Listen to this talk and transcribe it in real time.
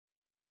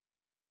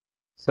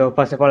So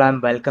first of all,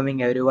 I'm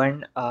welcoming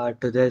everyone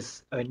to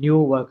this new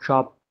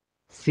workshop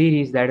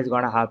series that is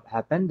going to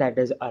happen. That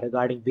is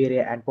regarding V-Ray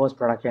and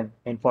post-production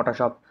in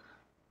Photoshop.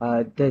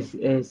 This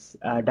is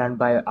done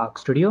by Arc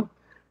Studio,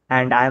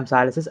 and I am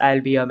Salisus. I'll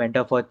be your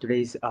mentor for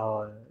today's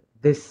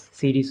this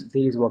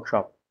series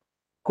workshop.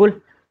 Cool.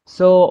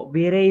 So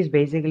V-Ray is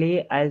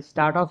basically, I'll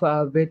start off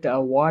with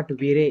what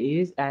V-Ray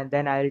is, and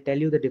then I'll tell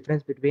you the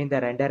difference between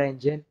the render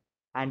engine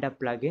and a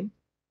plugin.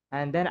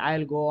 And then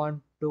I'll go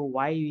on to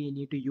why we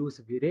need to use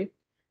V-Ray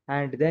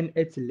and then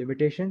its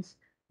limitations.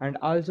 And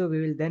also we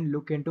will then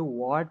look into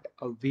what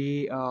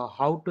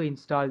how to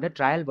install the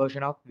trial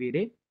version of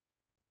V-Ray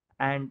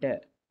and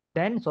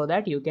then so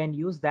that you can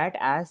use that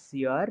as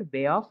your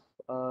way of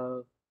uh,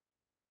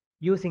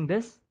 using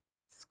this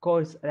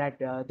course that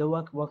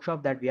the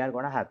workshop that we are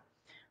going to have.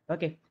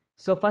 Okay,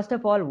 so first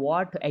of all,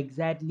 what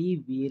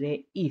exactly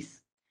V-Ray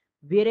is?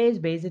 V-Ray is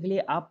basically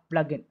a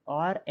plugin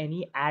or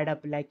any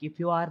add-up. Like if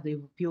you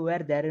were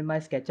there in my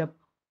SketchUp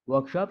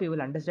workshop, you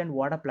will understand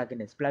what a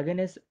plugin is. Plugin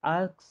is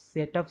a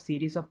set of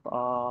series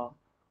of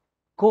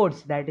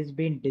codes that is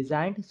being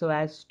designed so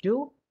as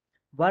to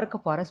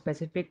work for a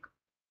specific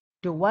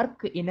to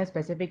work in a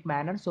specific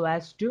manner so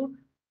as to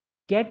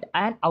get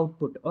an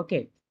output.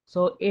 Okay,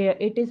 so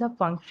it is a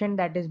function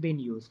that is being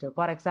used.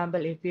 For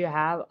example, if you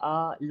have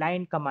a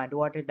line command,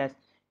 what it does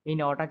in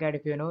AutoCAD,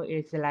 if you know,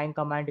 it's a line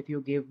command. If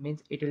you give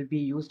means it will be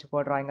used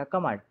for drawing a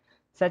command,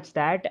 such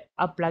that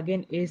a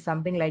plugin is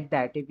something like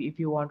that. If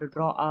you want to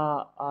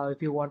draw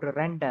if you want to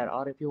render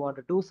or if you want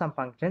to do some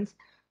functions,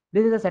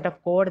 this is a set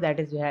of code that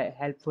is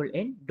helpful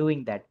in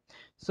doing that.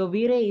 So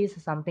V-Ray is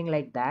something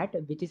like that,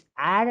 which is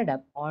added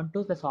up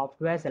onto the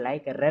softwares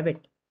like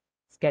Revit,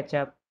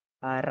 SketchUp,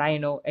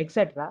 Rhino,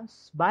 etc.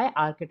 by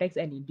architects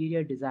and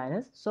interior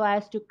designers so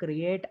as to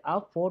create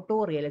a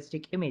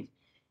photorealistic image.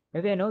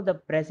 If you know, the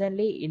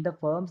presently in the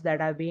firms that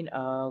have been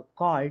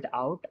called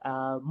out,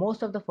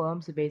 most of the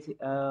firms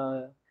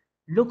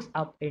looks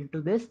up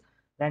into this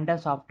render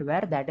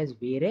software, that is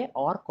V-Ray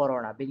or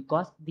Corona,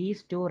 because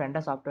these two render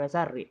softwares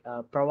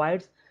are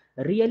provides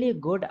really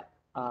good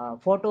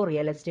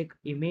photorealistic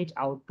image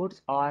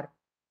outputs, or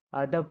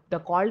the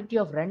quality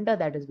of render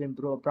that has been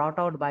brought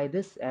out by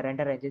this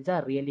render engines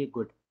are really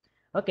good.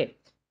 Okay,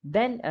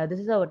 then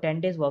this is our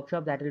 10 days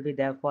workshop that will be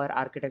there for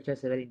architecture,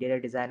 civil, interior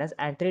designers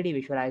and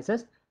 3D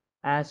visualizers,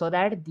 so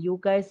that you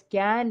guys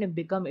can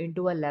become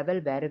into a level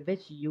where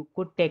which you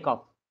could take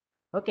off.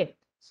 Okay,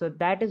 so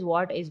that is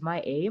what is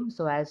my aim,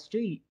 so as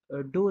to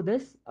do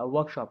this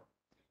workshop.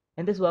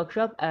 In this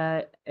workshop,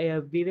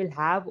 we will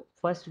have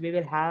first we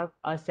will have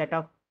a set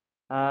of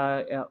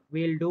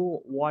we'll do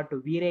what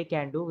V-Ray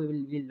can do.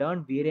 We'll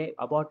learn V-Ray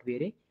about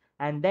V-Ray,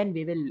 and then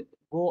we will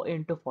go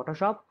into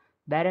Photoshop.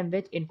 There in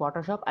which in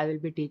Photoshop I will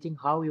be teaching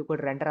how you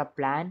could render a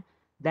plan.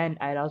 Then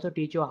I'll also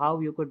teach you how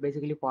you could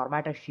basically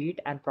format a sheet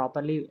and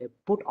properly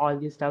put all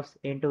these stuffs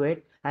into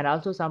it, and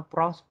also some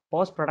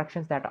post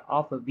productions that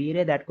of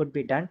V-Ray that could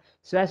be done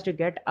so as to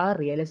get a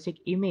realistic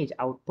image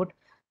output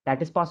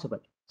that is possible.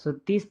 So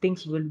these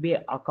things will be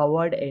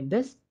covered in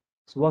this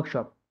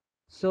workshop.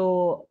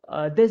 So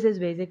this is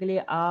basically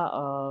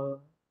a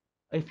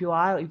if you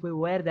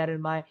were there in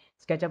my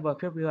SketchUp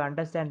workshop, you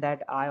understand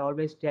that I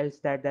always tells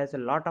that there's a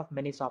lot of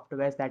many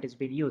softwares that is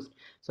being used.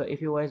 So if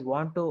you guys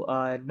want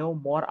to know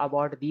more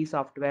about these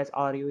softwares,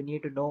 or you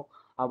need to know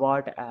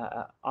about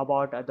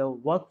the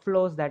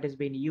workflows that is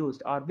being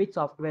used, or which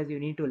softwares you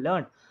need to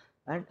learn,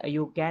 and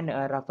you can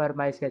refer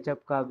my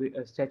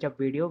SketchUp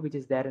video which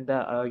is there in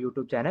the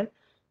YouTube channel.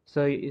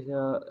 So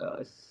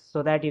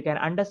so that you can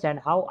understand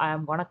how I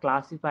am gonna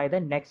classify the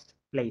next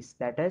place.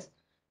 That is,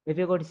 if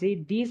you could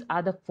see, these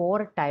are the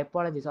four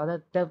typologies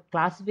or the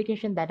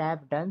classification that I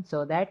have done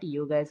so that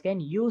you guys can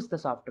use the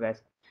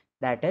softwares.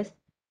 That is,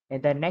 in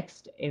the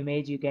next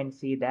image you can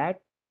see that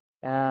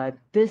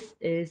this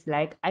is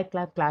like I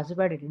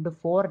classified it into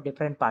four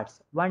different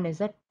parts. One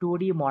is a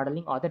 2D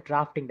modeling or the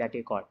drafting that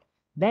you call.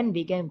 Then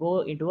we can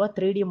go into a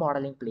 3D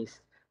modeling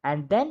place,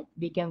 and then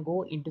we can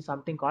go into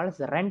something called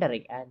as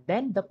rendering, and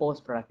then the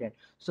post production.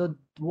 So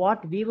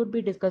what we would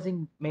be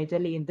discussing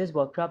majorly in this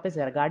workshop is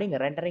regarding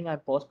rendering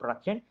and post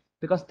production,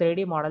 because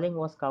 3D modeling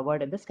was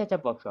covered in the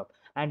SketchUp workshop,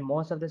 and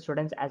most of the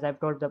students, as I've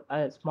told,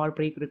 the small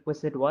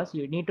prerequisite was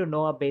you need to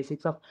know a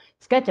basics of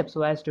SketchUp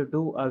so as to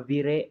do a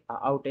V-Ray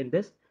out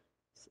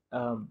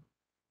um,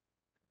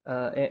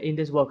 in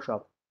this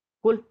workshop.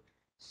 Cool.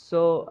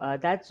 So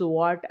that's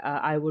what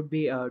I would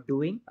be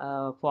doing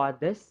for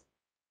this,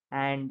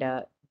 and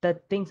the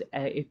things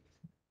if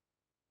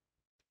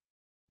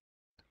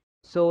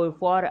so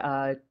for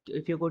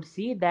if you could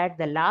see that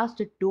the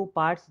last two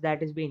parts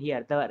that is been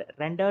here, the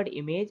rendered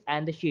image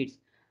and the sheets,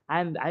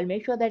 I'll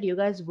make sure that you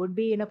guys would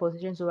be in a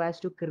position so as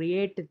to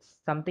create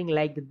something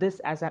like this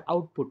as an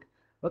output.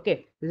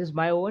 Okay, this is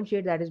my own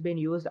sheet that has been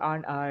used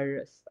on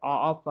our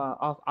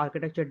of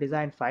architecture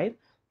design 5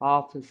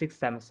 of 6th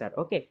semester.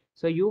 Okay,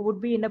 so you would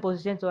be in a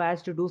position so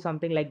as to do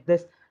something like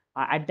this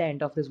at the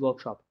end of this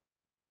workshop.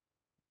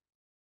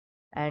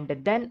 And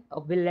then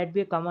we'll let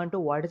me come on to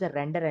what is a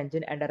render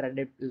engine and a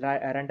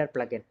render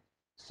plugin.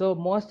 So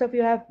most of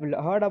you have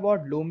heard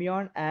about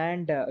Lumion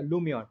and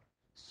Lumion.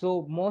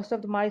 So most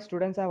of my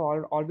students have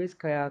always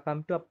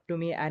come to up to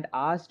me and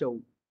asked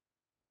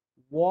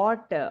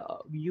what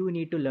you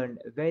need to learn,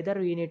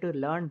 whether you need to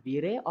learn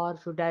Vray or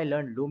should I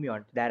learn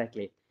Lumion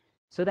directly.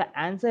 So the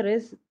answer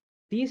is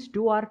these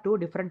two are two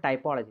different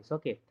typologies.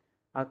 Okay,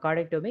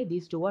 according to me,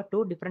 these two are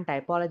two different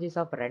typologies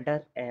of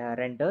render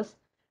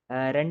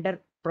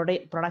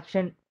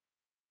production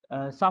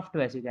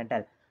softwares, you can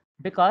tell,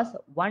 because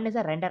one is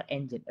a render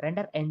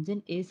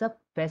engine is a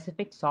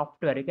specific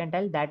software, you can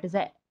tell, that is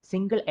a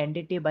single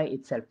entity by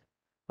itself.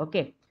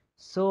 Okay,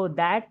 so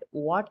that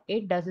what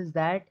it does is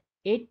that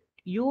it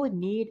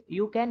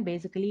you can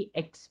basically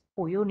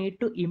you need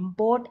to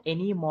import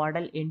any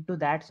model into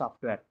that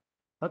software.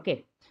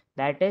 Okay,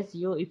 that is,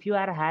 you if you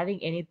are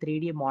having any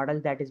 3D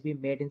models that is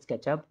being made in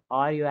SketchUp,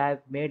 or you have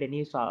made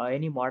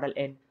any model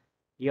in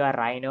your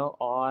Rhino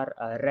or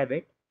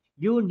Revit,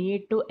 you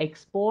need to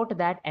export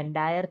that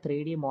entire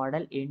 3D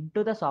model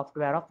into the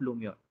software of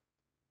Lumion.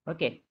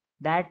 Okay,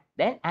 that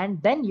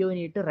then you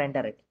need to render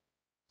it.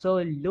 So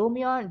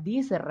Lumion,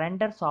 these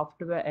render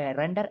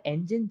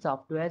engine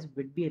softwares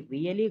would be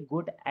really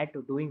good at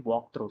doing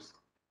walkthroughs.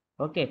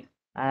 Okay,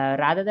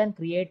 rather than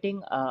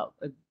creating,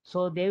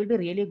 so they will be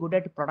really good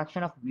at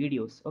production of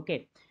videos.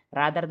 Okay,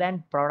 rather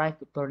than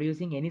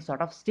producing any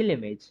sort of still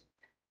image.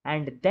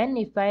 And then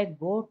if I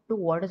go to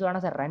what is known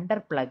as a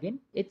render plugin,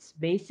 it's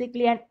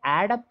basically an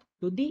add up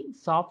to the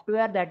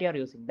software that you're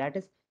using. That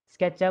is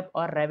SketchUp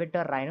or Revit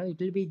or Rhino. It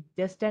will be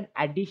just an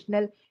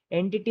additional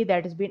entity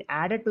that has been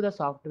added to the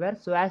software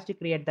so as to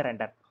create the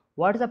render.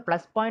 What is the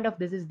plus point of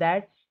this is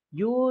that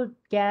you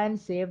can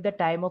save the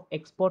time of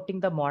exporting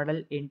the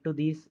model into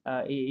these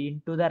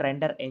into the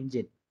render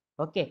engine.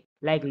 Okay,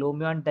 like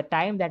Lumion, the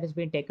time that has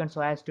been taken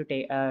so as to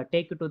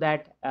take you to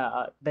that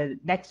the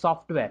next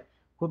software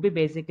could be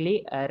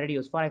basically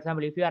reduced. For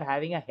example, if you are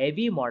having a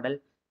heavy model,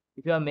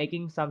 if you are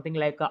making something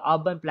like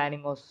urban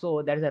planning or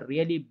so, that is a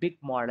really big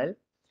model.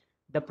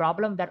 The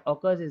problem that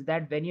occurs is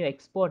that when you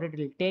export it, it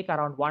will take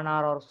around 1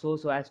 hour or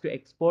so as to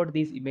export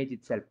this image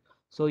itself.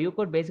 So you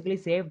could basically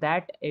save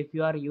that if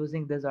you are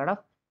using this sort of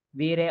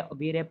V-Ray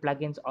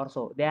plugins or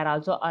so. There are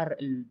also a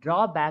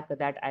drawback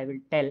that I will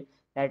tell,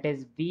 that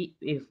is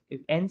if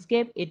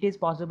Enscape it is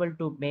possible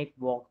to make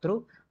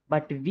walkthrough,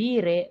 but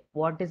V-Ray,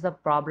 what is the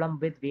problem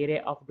with V-Ray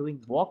of doing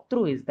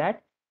walkthrough is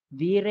that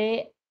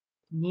V-Ray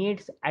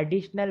needs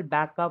additional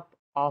backup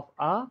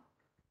uh,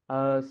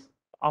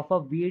 of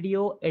a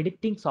video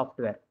editing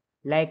software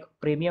like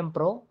Premium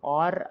Pro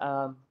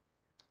or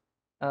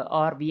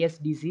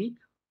VSDC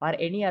or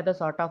any other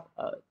sort of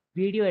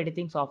video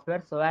editing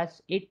software so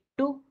as it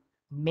to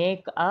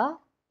make a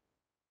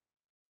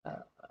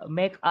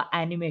make a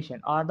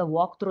animation or the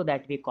walkthrough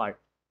that we call.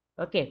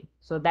 Okay,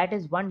 so that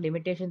is one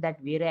limitation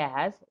that V-Ray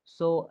has.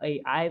 So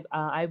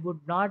I would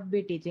not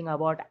be teaching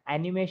about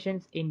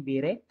animations in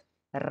V-Ray.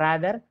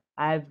 Rather,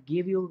 I've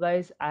given you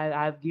guys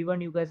an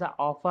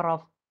offer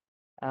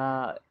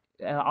uh,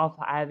 of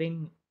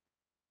having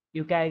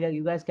you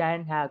guys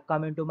can have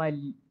come into my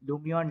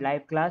Lumion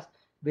live class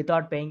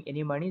without paying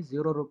any money,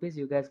 0 rupees.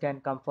 You guys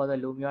can come for the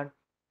Lumion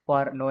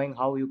for knowing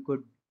how you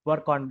could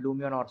work on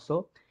Lumion or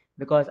so,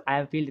 because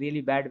I feel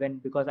really bad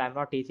because I'm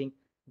not teaching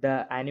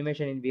the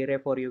animation in V-Ray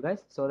for you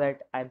guys, so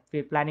that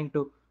planning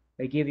to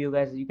give you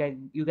guys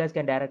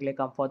can directly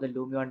come for the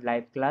Lumion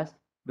live class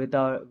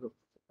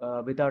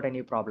without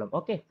any problem.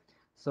 Okay,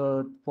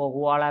 so for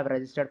who all have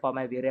registered for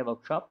my V-Ray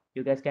workshop,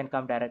 you guys can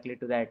come directly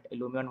to that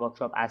Lumion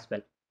workshop as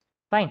well.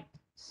 Fine,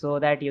 so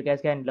that you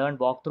guys can learn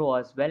walkthrough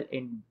as well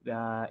in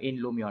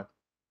Lumion.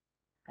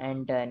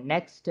 And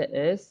next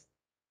is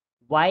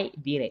why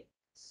V-Ray.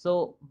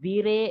 So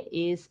V-Ray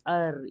is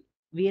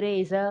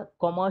a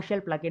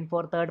commercial plugin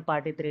for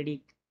third-party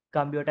 3D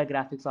computer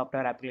graphics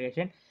software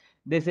application.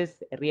 This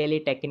is really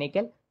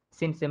technical.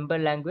 In simple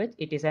language,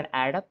 it is an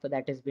add-up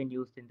that has been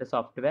used in the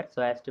software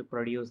so as to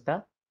produce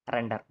the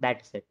render.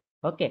 That's it.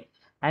 Okay.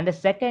 And the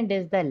second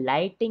is the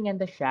lighting and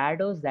the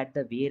shadows that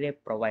the V-Ray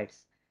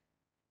provides.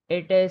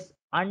 It is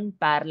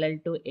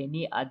unparalleled to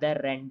any other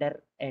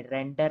render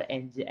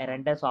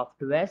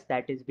softwares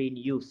that is being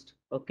used.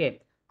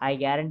 Okay, I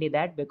guarantee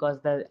that, because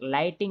the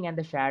lighting and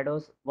the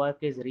shadows work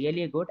is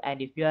really good.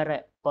 And if you are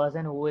a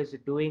person who is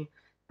doing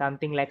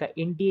something like an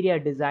interior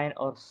design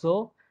or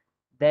so,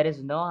 there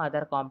is no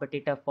other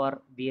competitor for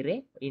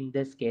V-Ray in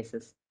these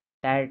cases.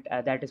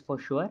 That is for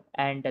sure.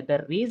 And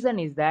the reason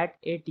is that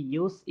it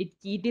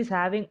is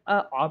having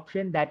a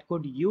option that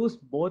could use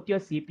both your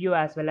CPU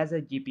as well as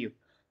a GPU.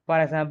 For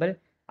example,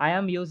 I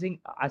am using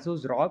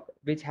Asus ROG,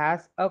 which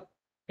has a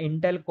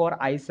Intel Core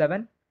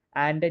i7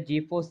 and a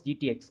GeForce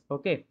GTX.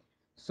 Okay,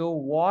 so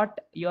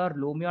what your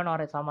Lumion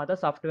or some other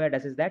software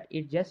does is that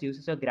it just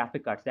uses your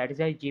graphic cards, that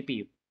is a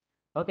GPU.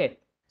 Okay,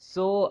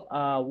 so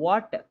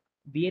what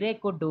V-Ray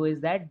could do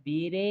is that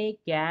V-Ray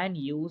can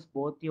use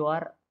both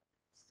your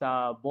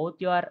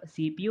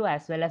CPU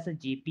as well as a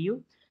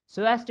GPU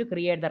so as to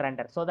create the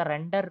render. So the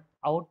render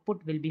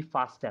output will be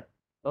faster.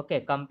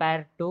 Okay,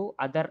 compared to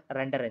other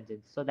render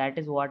engines. So that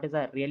is what is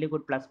a really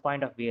good plus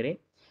point of V-Ray.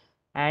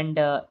 And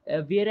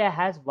Vray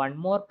has one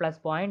more plus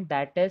point,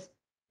 that is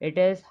it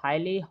is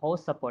highly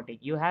host supporting.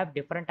 You have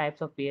different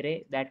types of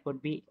Vray that could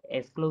be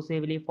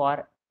exclusively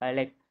for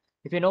like,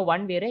 if you know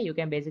one Vray, you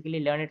can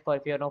basically learn it for,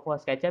 if you know for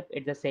SketchUp,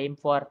 it's the same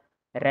for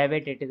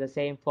Revit, it is the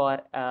same for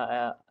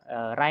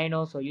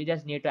Rhino. So you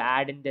just need to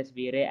add in this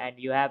Vray and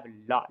you have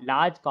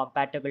large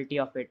compatibility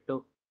of it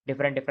to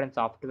different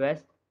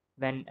softwares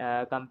when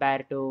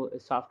compared to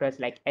softwares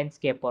like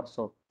Enscape or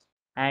so.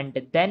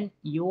 And then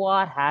you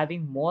are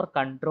having more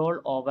control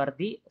over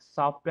the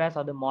softwares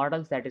or the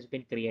models that has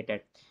been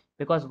created,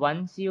 because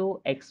once you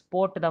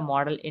export the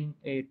model in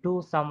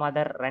to some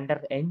other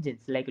render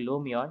engines like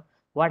Lumion,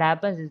 what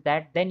happens is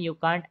that then you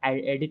can't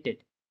edit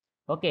it.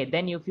 Okay,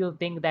 then if you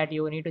think that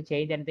you need to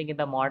change anything in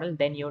the model,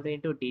 then you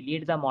need to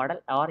delete the model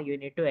or you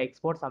need to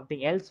export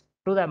something else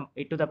to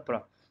the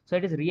pro. So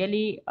it is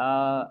really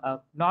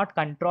not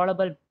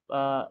controllable.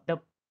 The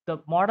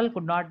model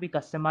could not be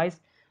customized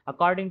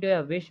according to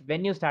your wish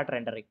when you start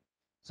rendering.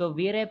 So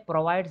V-Ray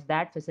provides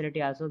that facility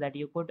also, that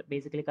you could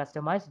basically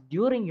customize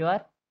during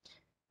the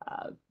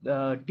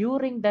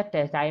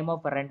time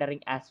of rendering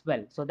as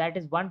well. So that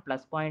is one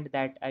plus point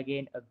that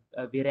again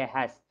V-Ray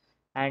has.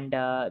 And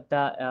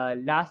the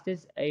last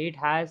is it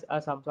has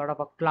some sort of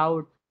a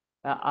cloud,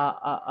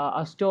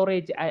 a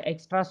storage,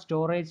 extra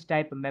storage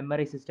type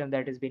memory system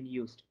that has been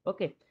used.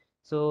 Okay,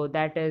 so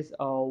that is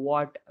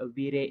what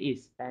V-Ray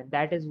is, and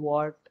that is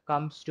what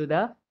comes to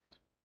the.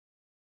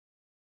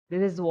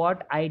 This is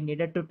what I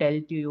needed to tell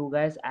to you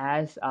guys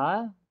as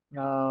a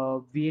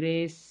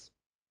V-Ray's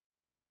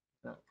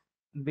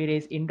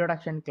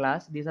introduction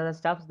class. These are the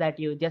stuffs that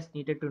you just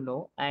needed to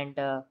know. And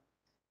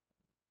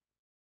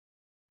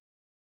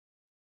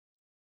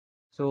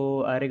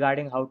so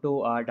regarding how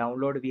to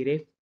download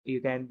V-Ray,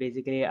 you can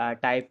basically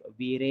type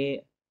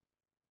V-Ray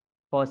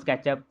for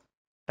SketchUp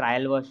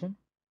trial version,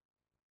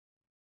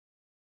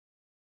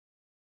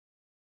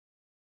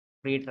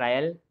 free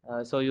trial.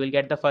 So you will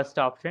get the first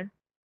option.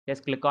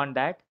 Just click on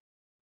that,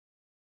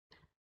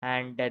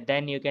 and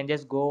then you can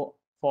just go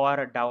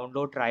for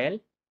download trial.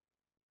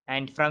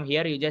 And from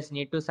here, you just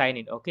need to sign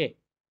in. Okay,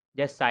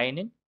 just sign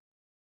in.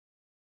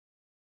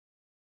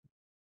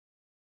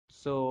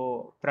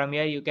 So from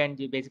here, you can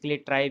basically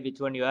try which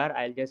one you are.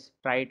 I'll just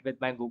try it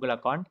with my Google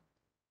account.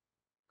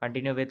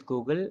 Continue with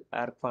Google,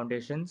 Arc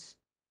Foundations.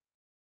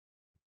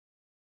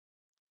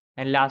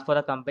 And last for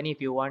the company,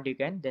 if you want, you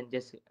can then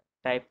just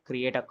type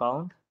create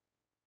account,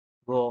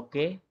 go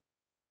OK.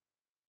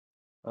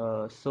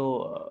 You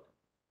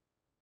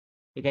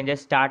can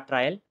just start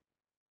trial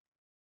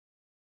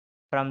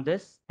from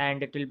this,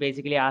 and it will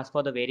basically ask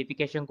for the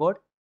verification code.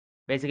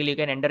 Basically, you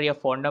can enter your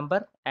phone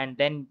number and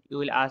then you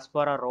will ask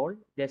for a role.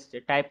 Just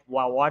type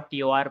what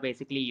you are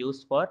basically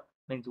used for,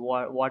 means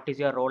what is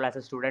your role as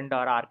a student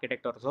or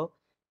architect or so.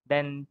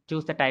 Then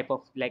choose the type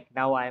of, like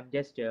now I am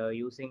just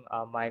using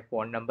my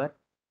phone number,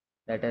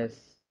 that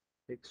is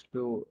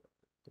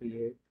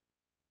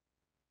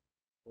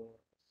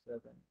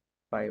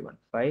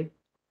 6238475515.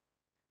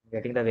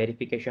 Getting the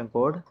verification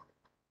code.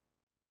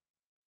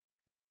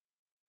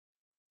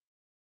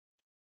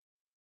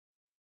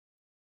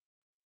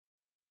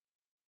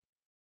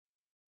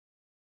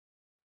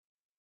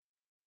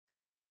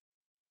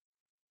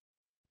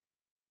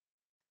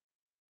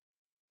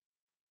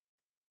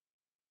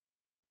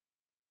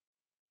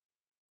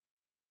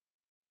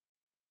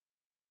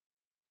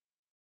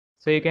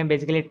 So you can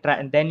basically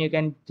try, then you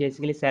can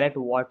basically select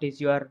what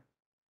is your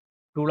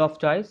tool of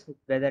choice,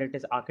 whether it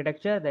is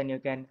architecture, then you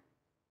can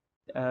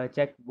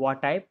check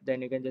what type,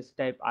 then you can just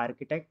type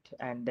architect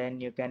and then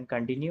you can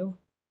continue.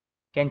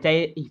 Can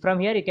type from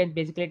here, you can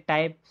basically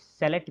type,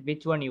 select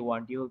which one you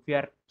want. If you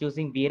are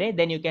choosing V-Ray,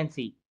 then you can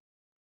see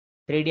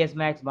 3ds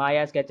Max,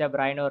 Maya, SketchUp,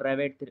 Rhino,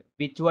 Revit,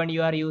 which one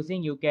you are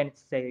using. You can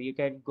say, you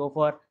can go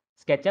for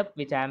SketchUp,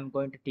 which I am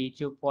going to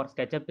teach you for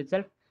SketchUp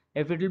itself.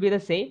 If it will be the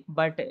same,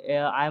 but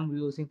I am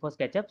using for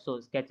SketchUp, so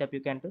SketchUp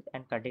you can do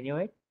and continue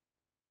it.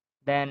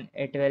 Then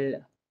it will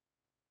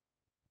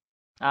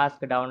ask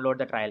download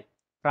the trial.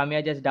 From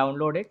here, just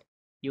download it.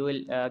 You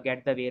will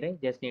get the V-Ray.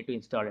 Just need to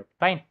install it.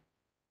 Fine,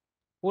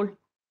 cool.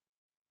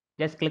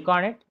 Just click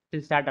on it. It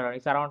will start around.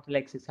 It's around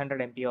like 600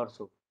 MB or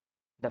so.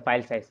 The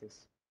file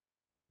sizes.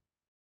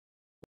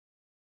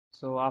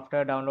 So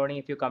after downloading,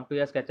 if you come to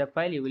your SketchUp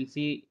file, you will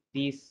see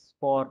these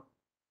four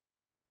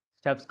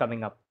steps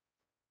coming up.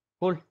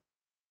 Cool.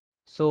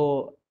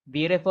 So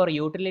V-Ray for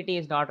utility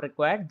is not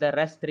required. The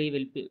rest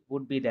three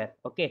would be there.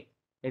 Okay.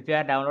 If you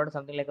are downloading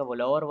something like a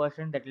lower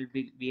version, that will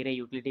be V-Ray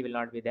utility will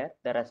not be there.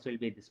 The rest will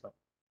be this one.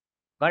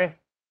 Got it?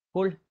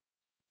 Cool.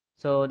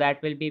 So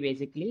that will be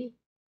basically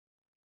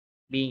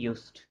being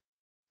used.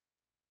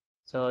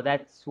 So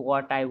that's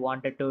what I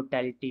wanted to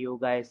tell to you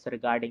guys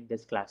regarding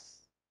this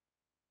class.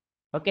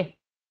 Okay.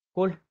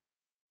 Cool.